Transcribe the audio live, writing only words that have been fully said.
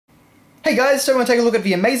Hey guys, so we're going to take a look at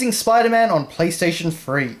The Amazing Spider-Man on PlayStation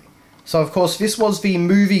 3. So of course this was the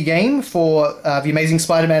movie game for The Amazing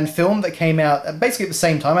Spider-Man film that came out basically at the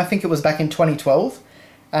same time. I think it was back in 2012.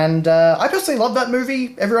 And I personally love that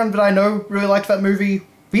movie. Everyone that I know really liked that movie.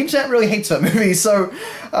 The internet really hates that movie, so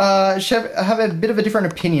I have a bit of a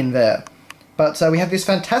different opinion there. But we have this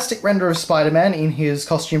fantastic render of Spider-Man in his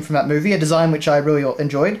costume from that movie, a design which I really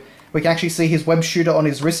enjoyed. We can actually see his web shooter on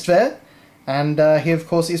his wrist there. And he, of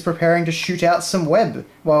course, is preparing to shoot out some web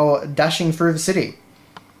while dashing through the city.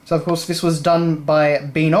 So, of course, this was done by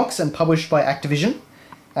Beanox and published by Activision.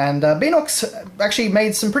 And Beanox actually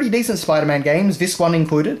made some pretty decent Spider-Man games, this one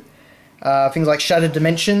included. Things like Shattered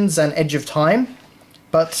Dimensions and Edge of Time.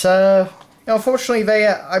 But, unfortunately,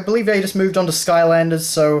 I believe they just moved on to Skylanders,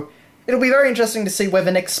 so it'll be very interesting to see where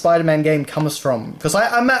the next Spider-Man game comes from. Because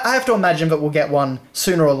I have to imagine that we'll get one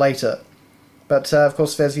sooner or later. But, of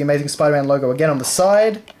course, there's the Amazing Spider-Man logo again on the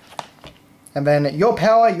side. And then, your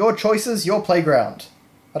power, your choices, your playground.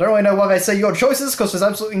 I don't really know why they say your choices, because there's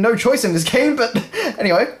absolutely no choice in this game, but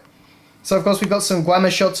anyway. So, of course, we've got some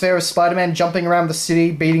glamour shots there of Spider-Man jumping around the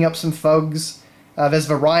city, beating up some thugs. There's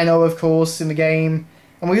the Rhino, of course, in the game.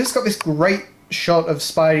 And we've just got this great shot of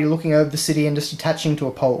Spidey looking over the city and just attaching to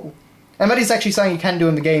a pole. And that is actually something you can do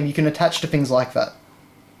in the game. You can attach to things like that.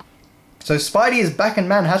 So Spidey is back in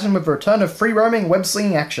Manhattan with the return of free-roaming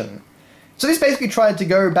web-slinging action. So this basically tried to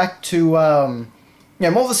go back to, more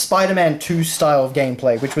of the Spider-Man 2 style of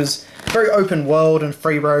gameplay, which was very open world and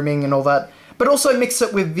free-roaming and all that, but also mix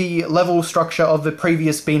it with the level structure of the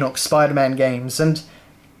previous Beanox Spider-Man games, and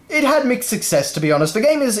it had mixed success, to be honest. The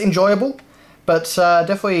game is enjoyable, but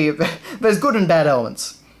definitely there's good and bad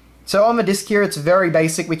elements. So on the disc here, it's very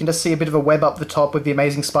basic. We can just see a bit of a web up the top with the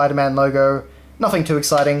Amazing Spider-Man logo. Nothing too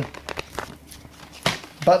exciting.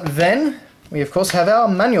 But then, we of course have our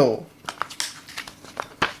manual.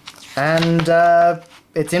 And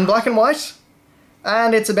it's in black and white,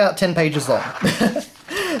 and it's about 10 pages long.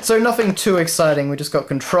 So nothing too exciting, we just got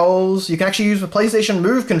controls. You can actually use the PlayStation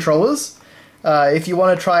Move controllers, if you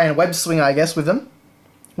want to try and web swing, I guess, with them.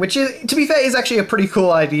 Which, is, to be fair, is actually a pretty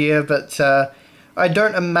cool idea, but I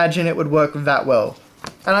don't imagine it would work that well.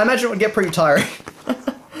 And I imagine it would get pretty tiring.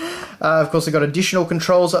 Of course, we've got additional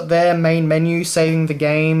controls up there, main menu, saving the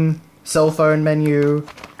game, cell phone menu.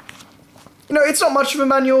 You know, it's not much of a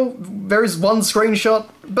manual, there is one screenshot,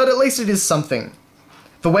 but at least it is something.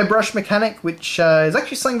 The web rush mechanic, which is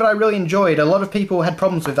actually something that I really enjoyed. A lot of people had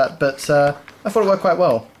problems with that, but I thought it worked quite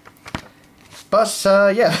well. But,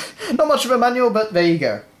 yeah, not much of a manual, but there you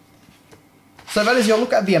go. So that is your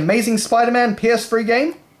look at the Amazing Spider-Man PS3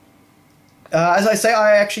 game. As I say,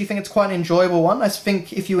 I actually think it's quite an enjoyable one. I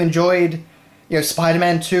think if you enjoyed,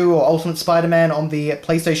 Spider-Man 2 or Ultimate Spider-Man on the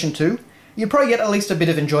PlayStation 2, you'd probably get at least a bit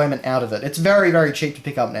of enjoyment out of it. It's very, very cheap to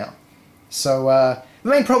pick up now. So, the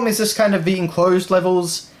main problem is just kind of the enclosed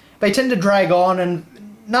levels. They tend to drag on, and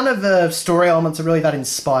none of the story elements are really that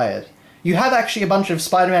inspired. You have actually a bunch of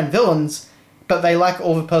Spider-Man villains, but they lack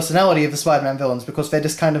all the personality of the Spider-Man villains because they're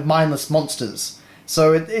just kind of mindless monsters.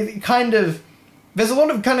 So it kind of... There's a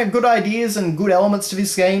lot of kind of good ideas and good elements to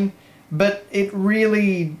this game, but it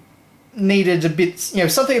really needed a bit,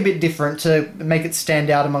 something a bit different to make it stand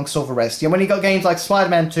out amongst all the rest. When you got games like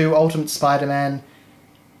Spider-Man 2, Ultimate Spider-Man,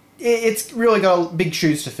 it's really got big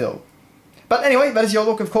shoes to fill. But anyway, that is your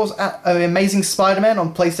look, of course, at Amazing Spider-Man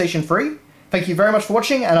on PlayStation 3. Thank you very much for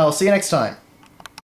watching, and I'll see you next time.